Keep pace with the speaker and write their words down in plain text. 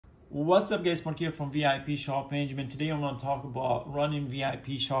What's up guys, Mark here from VIP Shop Management. Today I'm going to talk about running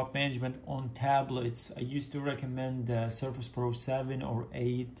VIP Shop Management on tablets. I used to recommend Surface Pro 7 or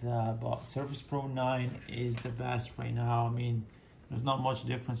 8, but Surface Pro 9 is the best right now. I mean, there's not much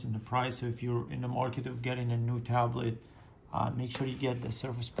difference in the price, so if you're in the market of getting a new tablet, make sure you get the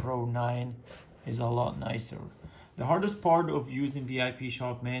Surface Pro 9. Is a lot nicer. The hardest part of using VIP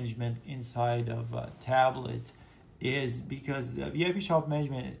Shop Management inside of a tablet is because VIP Shop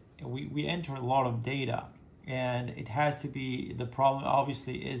Management, we enter a lot of data, and it has to be, the problem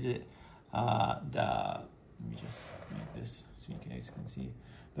obviously is let me just make this so you guys can see.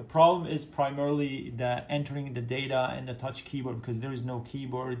 The problem is primarily the entering the data and the touch keyboard, because there is no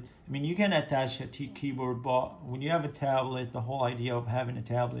keyboard. I mean, you can attach a keyboard, but when you have a tablet, the whole idea of having a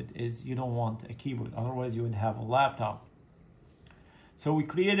tablet is you don't want a keyboard, otherwise you would have a laptop. So we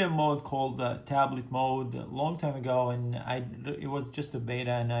created a mode called tablet mode a long time ago, and it was just a beta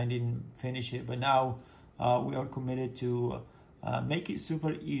and I didn't finish it. But now we are committed to make it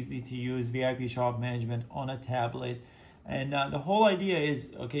super easy to use VIP Shop Management on a tablet. And the whole idea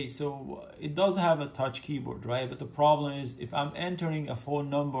is, okay, so it does have a touch keyboard, right? But the problem is, if I'm entering a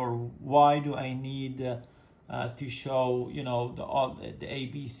phone number, why do I need to show, you know, the A,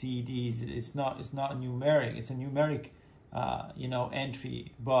 B, C, D's? It's not numeric. It's a numeric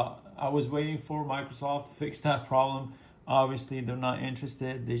entry. But I was waiting for Microsoft to fix that problem. Obviously, they're not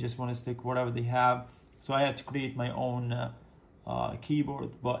interested. They just want to stick whatever they have. So I had to create my own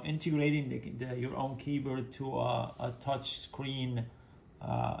keyboard. But integrating your own keyboard to a touch screen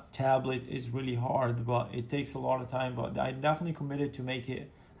tablet is really hard, but it takes a lot of time. But I definitely committed to make it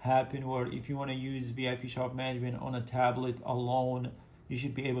happen, where if you want to use VIP Shop Management on a tablet alone, you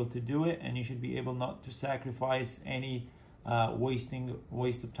should be able to do it, and you should be able not to sacrifice any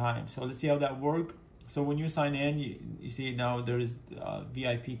waste of time. So let's see how that works. So when you sign in, you see now there is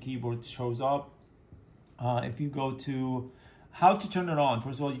VIP keyboard shows up. If you go to how to turn it on,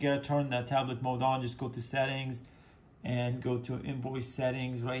 first of all, you gotta turn that tablet mode on. Just go to settings and go to invoice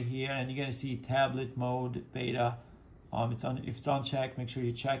settings right here, and you're gonna see tablet mode beta. If it's unchecked, make sure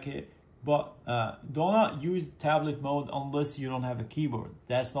you check it. But do not use tablet mode unless you don't have a keyboard.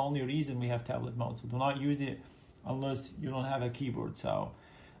 That's the only reason we have tablet mode. So do not use it unless you don't have a keyboard. So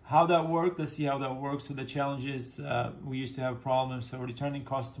how that works, let's see how that works. So the challenge is, we used to have a problem. So returning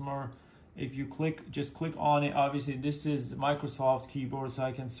customer, if you just click on it. Obviously this is Microsoft keyboard, so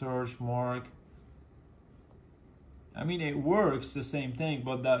I can search Mark. I mean, it works the same thing,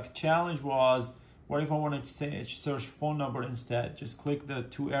 but the challenge was, what if I wanted to search phone number instead? Just click the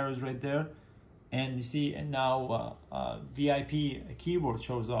two arrows right there, and you see, and now VIP keyboard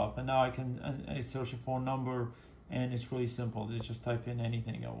shows up, and now I can I search a phone number, and it's really simple. Just type in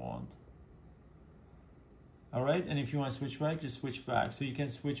anything I want. All right, and if you want to switch back, just switch back. So you can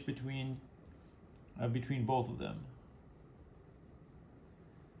switch between both of them.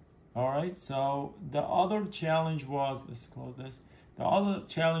 All right, so the other challenge was, let's close this. The other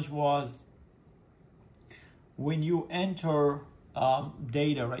challenge was when you enter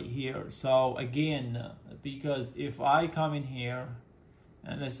data right here. So again, because if I come in here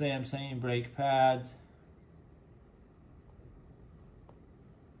and let's say I'm saying brake pads,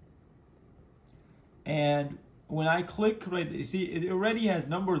 and when I click right, you see it already has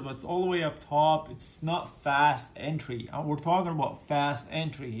numbers, but it's all the way up top. It's not fast entry. We're talking about fast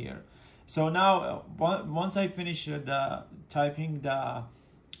entry here. So now once I finish typing the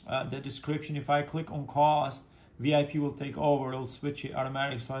description, if I click on cost, VIP will take over. It'll switch it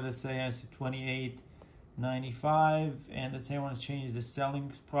automatic. So let's say I see $28.95, and let's say I want to change the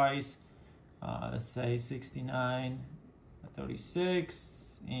selling price. Let's say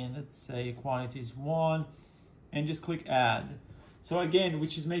 $69.36, and let's say quantity is 1, and just click add. So again,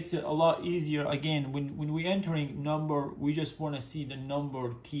 which just makes it a lot easier. Again, when we entering number, we just want to see the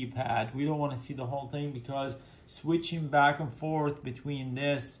number keypad. We don't want to see the whole thing, because switching back and forth between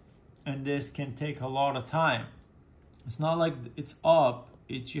this and this can take a lot of time. It's not like it's up,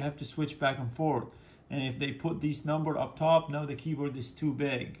 you have to switch back and forth. And if they put this number up top, now the keyboard is too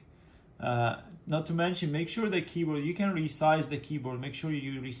big. Not to mention, make sure the keyboard, you can resize the keyboard. Make sure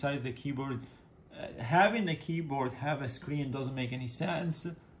you resize the keyboard. Having the keyboard have a screen doesn't make any sense.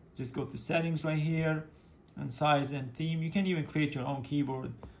 Just go to settings right here, and size and theme. You can even create your own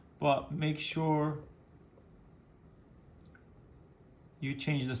keyboard, but make sure you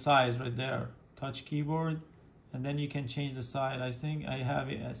change the size right there. Touch keyboard, and then you can change the size. I think I have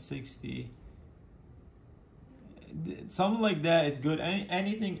it at 60. Something like that, it's good.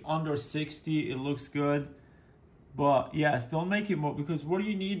 Anything under 60, it looks good. But yes, don't make it more, because what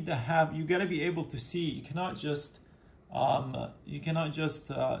you need to have, you got to be able to see. You cannot just You cannot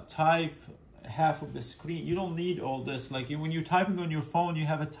just type half of the screen. You don't need all this. Like when you're typing on your phone, you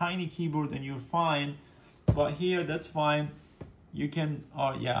have a tiny keyboard and you're fine. But here, that's fine. You can,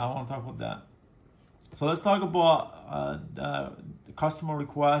 oh yeah, I want to talk about that. So let's talk about the customer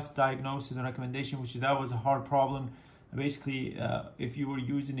request, diagnosis, and recommendation, which that was a hard problem. Basically, if you were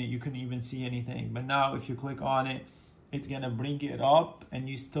using it, you couldn't even see anything. But now if you click on it, it's gonna bring it up and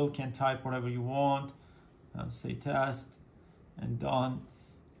you still can type whatever you want. Say test and done,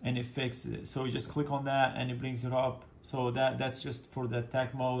 and it fixes it. So you just click on that and it brings it up. So that's just for the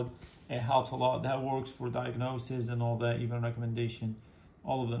tech mode. It helps a lot. That works for diagnosis and all that, even recommendation,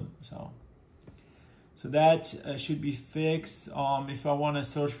 all of them. So that should be fixed. If I want to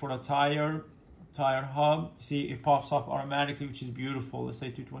search for a tire hub, see it pops up automatically, which is beautiful. Let's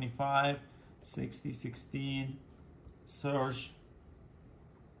say 225, 60, 16, search.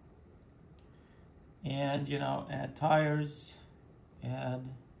 And add tires, add,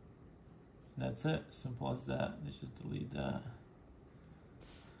 that's it, simple as that. Let's just delete that.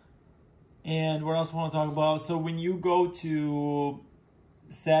 And what else I want to talk about? So when you go to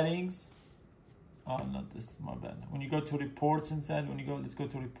settings, not this, my bad. When you go to reports instead, let's go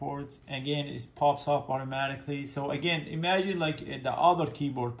to reports. Again, it pops up automatically. So again, imagine like the other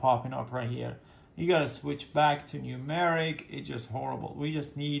keyboard popping up right here. You gotta switch back to numeric. It's just horrible. We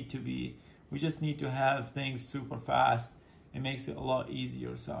just need to have things super fast. It makes it a lot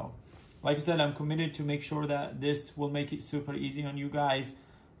easier. So like I said, I'm committed to make sure that this will make it super easy on you guys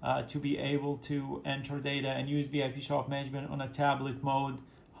to be able to enter data and use VIP Shop Management on a tablet mode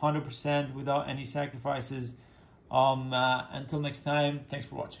 100% without any sacrifices. Until next time, thanks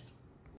for watching.